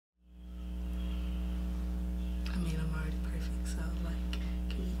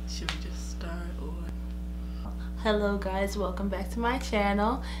Hello guys, welcome back to my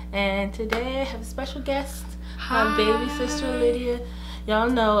channel, and today I have a special guest, my baby sister Lydia. Y'all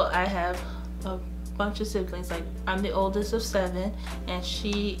know I have a bunch of siblings. Like, I'm the oldest of 7 and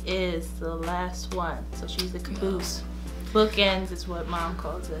she is the last one, so she's the caboose. Bookends is what mom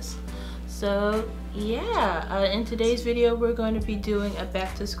calls us. So yeah, in today's video we're going to be doing a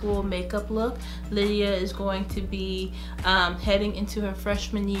back to school makeup look. Lydia is going to be heading into her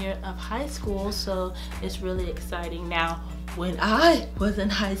freshman year of high school, so it's really exciting. Now, when I was in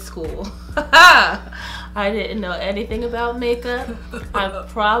high school, I didn't know anything about makeup. I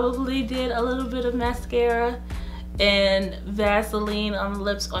probably did a little bit of mascara and Vaseline on the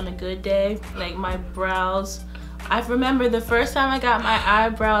lips on a good day. Like, my brows, I remember the first time I got my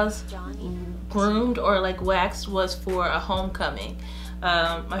eyebrows groomed or like waxed was for a homecoming,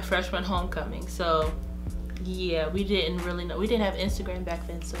 my freshman homecoming. So yeah, we didn't really know, we didn't have Instagram back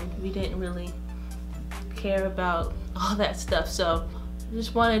then, so we didn't really care about all that stuff. So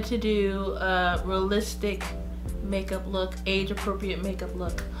just wanted to do a realistic makeup look, age appropriate makeup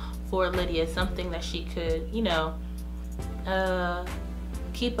look for Lydia, something that she could, you know,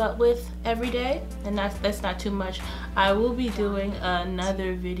 keep up with every day, and that's not too much. I will be doing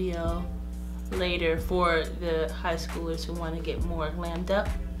another video later for the high schoolers who want to get more glammed up.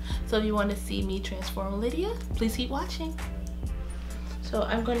 So if you want to see me transform Lydia, please keep watching. So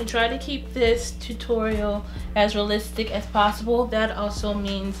I'm going to try to keep this tutorial as realistic as possible. That also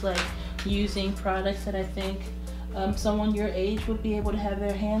means like using products that I think someone your age would be able to have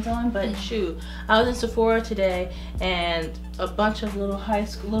their hands on. But shoot, I was in Sephora today and a bunch of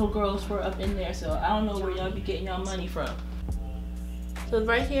little girls were up in there, so I don't know where y'all be getting y'all money from. So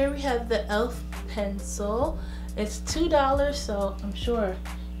right here we have the e.l.f. pencil. It's $2, so I'm sure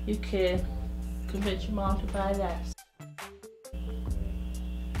you could convince your mom to buy that.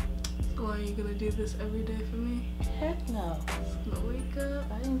 So are you gonna do this every day for me? Heck no. Gonna wake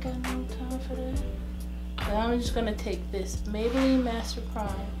up? I ain't got no time for that. But I'm just gonna take this Maybelline Master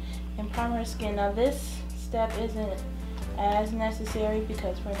Prime and prime her skin. Now this step isn't as necessary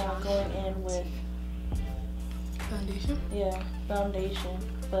because we're not going in with Foundation? Yeah, foundation,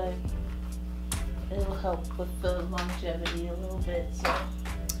 but it'll help with the longevity a little bit. So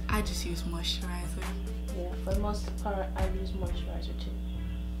I just use moisturizer. yeah, for the most part I use moisturizer too.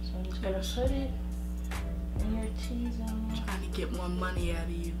 So I'm just gonna put it in your T-zone. Trying to get more money out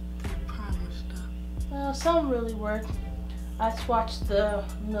of you through primer stuff. Well, some really work. I swatched the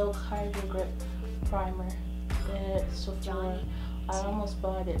Milk Hydro Grip primer at Sephora. I almost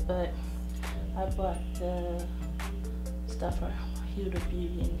bought it, but I bought the stuff for Huda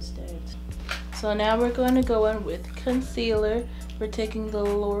Beauty instead. So now we're going to go in with concealer. We're taking the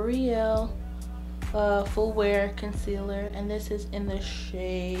L'Oreal Full Wear Concealer, and this is in the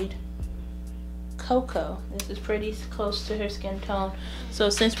shade Cocoa. This is pretty close to her skin tone. So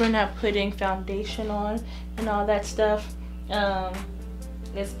since we're not putting foundation on and all that stuff,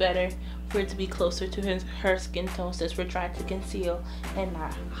 it's better for it to be closer to her skin tone, since we're trying to conceal and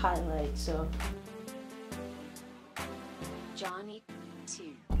not highlight. So Johnny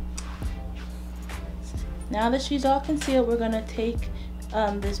 2. now that she's all concealed, we're gonna take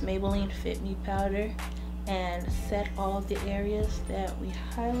this Maybelline Fit Me powder and set all the areas that we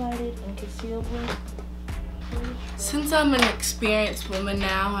highlighted and concealed with. Since I'm an experienced woman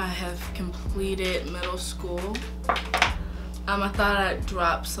now, I have completed middle school. I thought I'd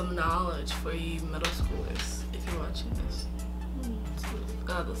drop some knowledge for you middle schoolers if you're watching this.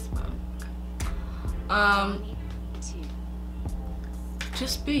 This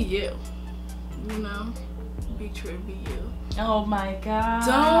just be you, you know? Be true, be you. Oh my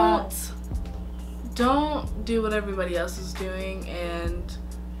god. Don't do what everybody else is doing, and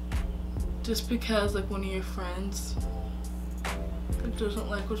just because like one of your friends doesn't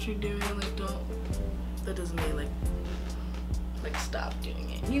like what you're doing, like that doesn't mean like stop doing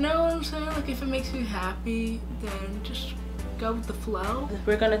it. You know what I'm saying? Like, if it makes you happy, then just go with the flow.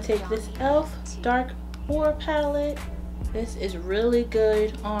 We're gonna take this e.l.f. Dark Pore palette. This is really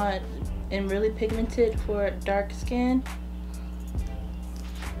good on and really pigmented for dark skin.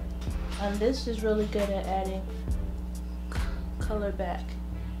 And this is really good at adding color back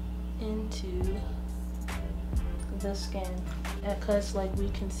into the skin. Because like we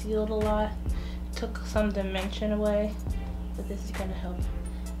concealed a lot, took some dimension away, but this is gonna help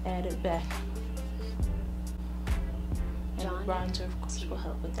add it back. And the bronzer of course will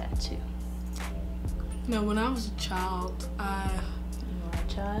help with that too. No, when I was a child, You are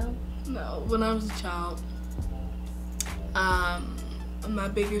a child? No, when I was a child, my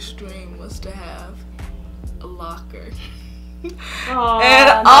biggest dream was to have a locker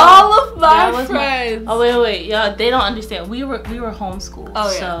And all of my friends. Oh wait, y'all. They don't understand. We were homeschooled.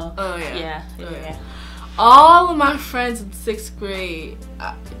 Oh yeah. So, oh yeah. Yeah. All of my friends in 6th grade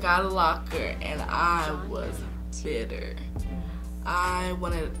got a locker, and I was bitter. I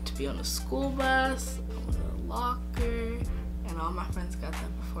wanted to be on a school bus. I wanted a locker, and all my friends got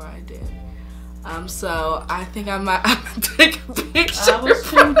that before I did. So I think I might take a picture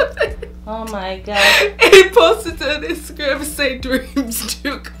from it. Oh my god. And post it on Instagram and say dreams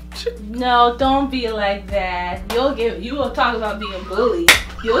do come true. No, don't be like that. You will talk about being bullied.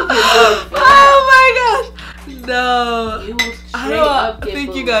 You'll get bullied for that. Oh my gosh. No. You will I straight don't up get think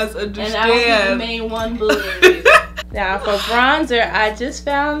bullied. you guys understand. And I will be the main one bullying you. Now for bronzer, I just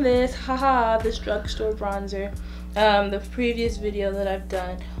found this. Haha, this drugstore bronzer. The previous video that I've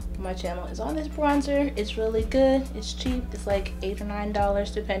done on my channel is on this bronzer. It's really good. It's cheap. It's like $8 or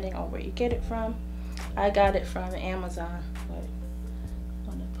 $9 depending on where you get it from. I got it from Amazon. But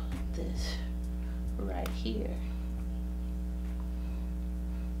I'm gonna put this right here.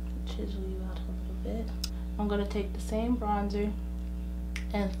 Chisel you out a little bit. I'm gonna take the same bronzer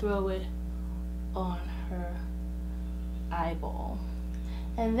and throw it on her eyeball,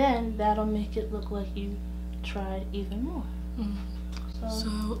 and then that'll make it look like you tried even more.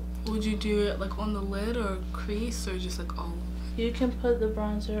 So would you do it like on the lid or crease, or just like all? You can put the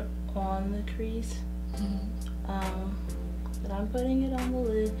bronzer on the crease, but I'm putting it on the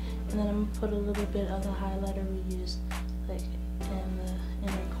lid, and then I'm gonna put a little bit of the highlighter we used like in the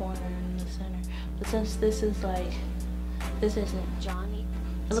inner corner and in the center. But since this is like, this isn't Johnny.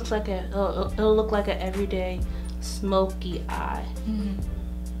 it looks like it'll look like an everyday smoky eye.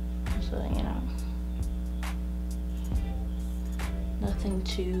 So you know, nothing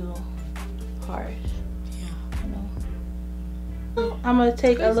too harsh. Yeah. You know. I'm gonna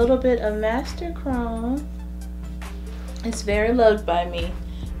take a little bit of Master Chrome. It's very loved by me,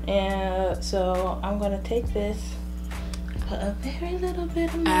 and so I'm gonna take this, put a very little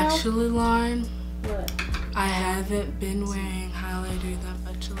bit of mouth. Actually, Lauren, What? I haven't been wearing highlighter that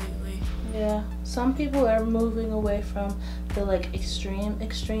much lately. Yeah, some people are moving away from the like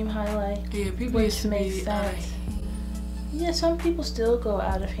extreme highlight. Yeah, people Which used to makes be out of sense. hand. Yeah, some people still go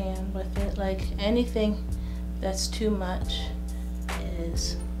out of hand with it. Like anything that's too much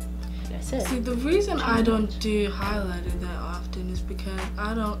is, like I said. See, the reason I don't do highlighter that often is because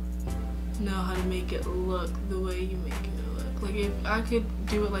I don't know how to make it look the way you make it look. Like if I could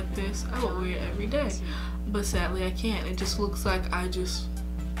do it like this, I would wear it every day. But sadly I can't. It just looks like I just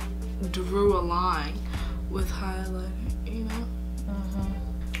drew a line with highlighter, you know?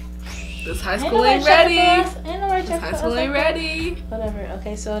 This high school ain't ready. This high school ain't ready. Whatever.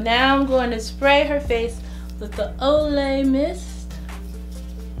 Okay, so now I'm going to spray her face with the Olay mist,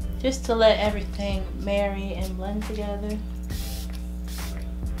 just to let everything marry and blend together.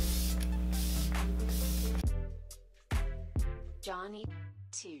 Johnny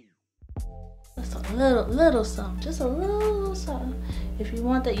 2. Just a little something, just a little something. If you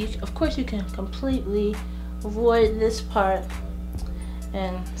want that, of course you can completely avoid this part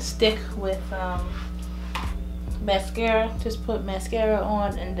and stick with mascara. Just put mascara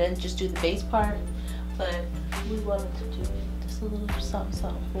on and then just do the base part. But we wanted to do just a little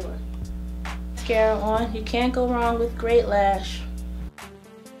something for it. Mascara on. You can't go wrong with Great Lash.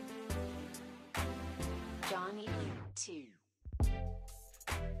 Johnny 2.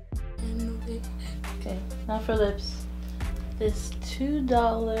 Okay, now for lips. This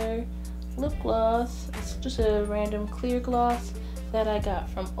 $2 lip gloss. It's just a random clear gloss that I got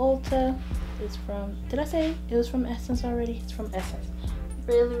from Ulta. It's from, did I say it was from Essence already? It's from Essence.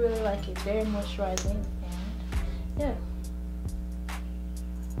 Really, really like it. Very moisturizing. And yeah.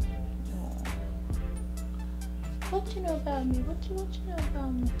 What you know about me? What you know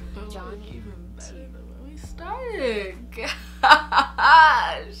about me? Johnny Even better 2. than when we started.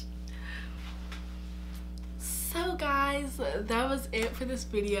 Gosh. So guys, that was it for this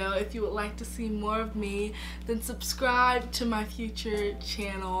video. If you would like to see more of me, then subscribe to my future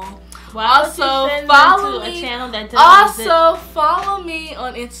channel. Also follow me. Follow me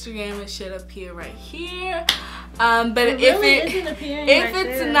on Instagram. It should appear right here. But if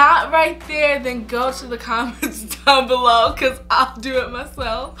it's not right there, then go to the comments down below, because I'll do it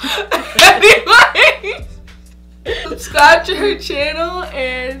myself. Anyway, subscribe to her channel,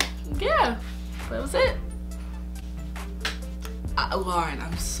 and yeah, that was it. Lauren,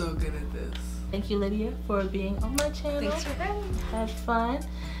 I'm so good at this. Thank you, Lydia, for being on my channel. Thanks for having me. Have fun.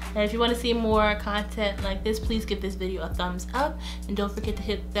 And if you want to see more content like this, please give this video a thumbs up. And don't forget to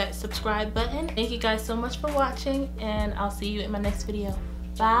hit that subscribe button. Thank you guys so much for watching, and I'll see you in my next video.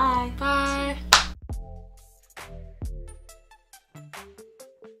 Bye. Bye.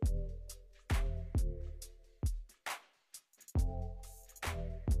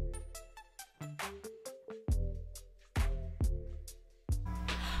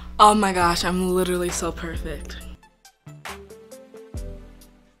 Oh my gosh, I'm literally so perfect.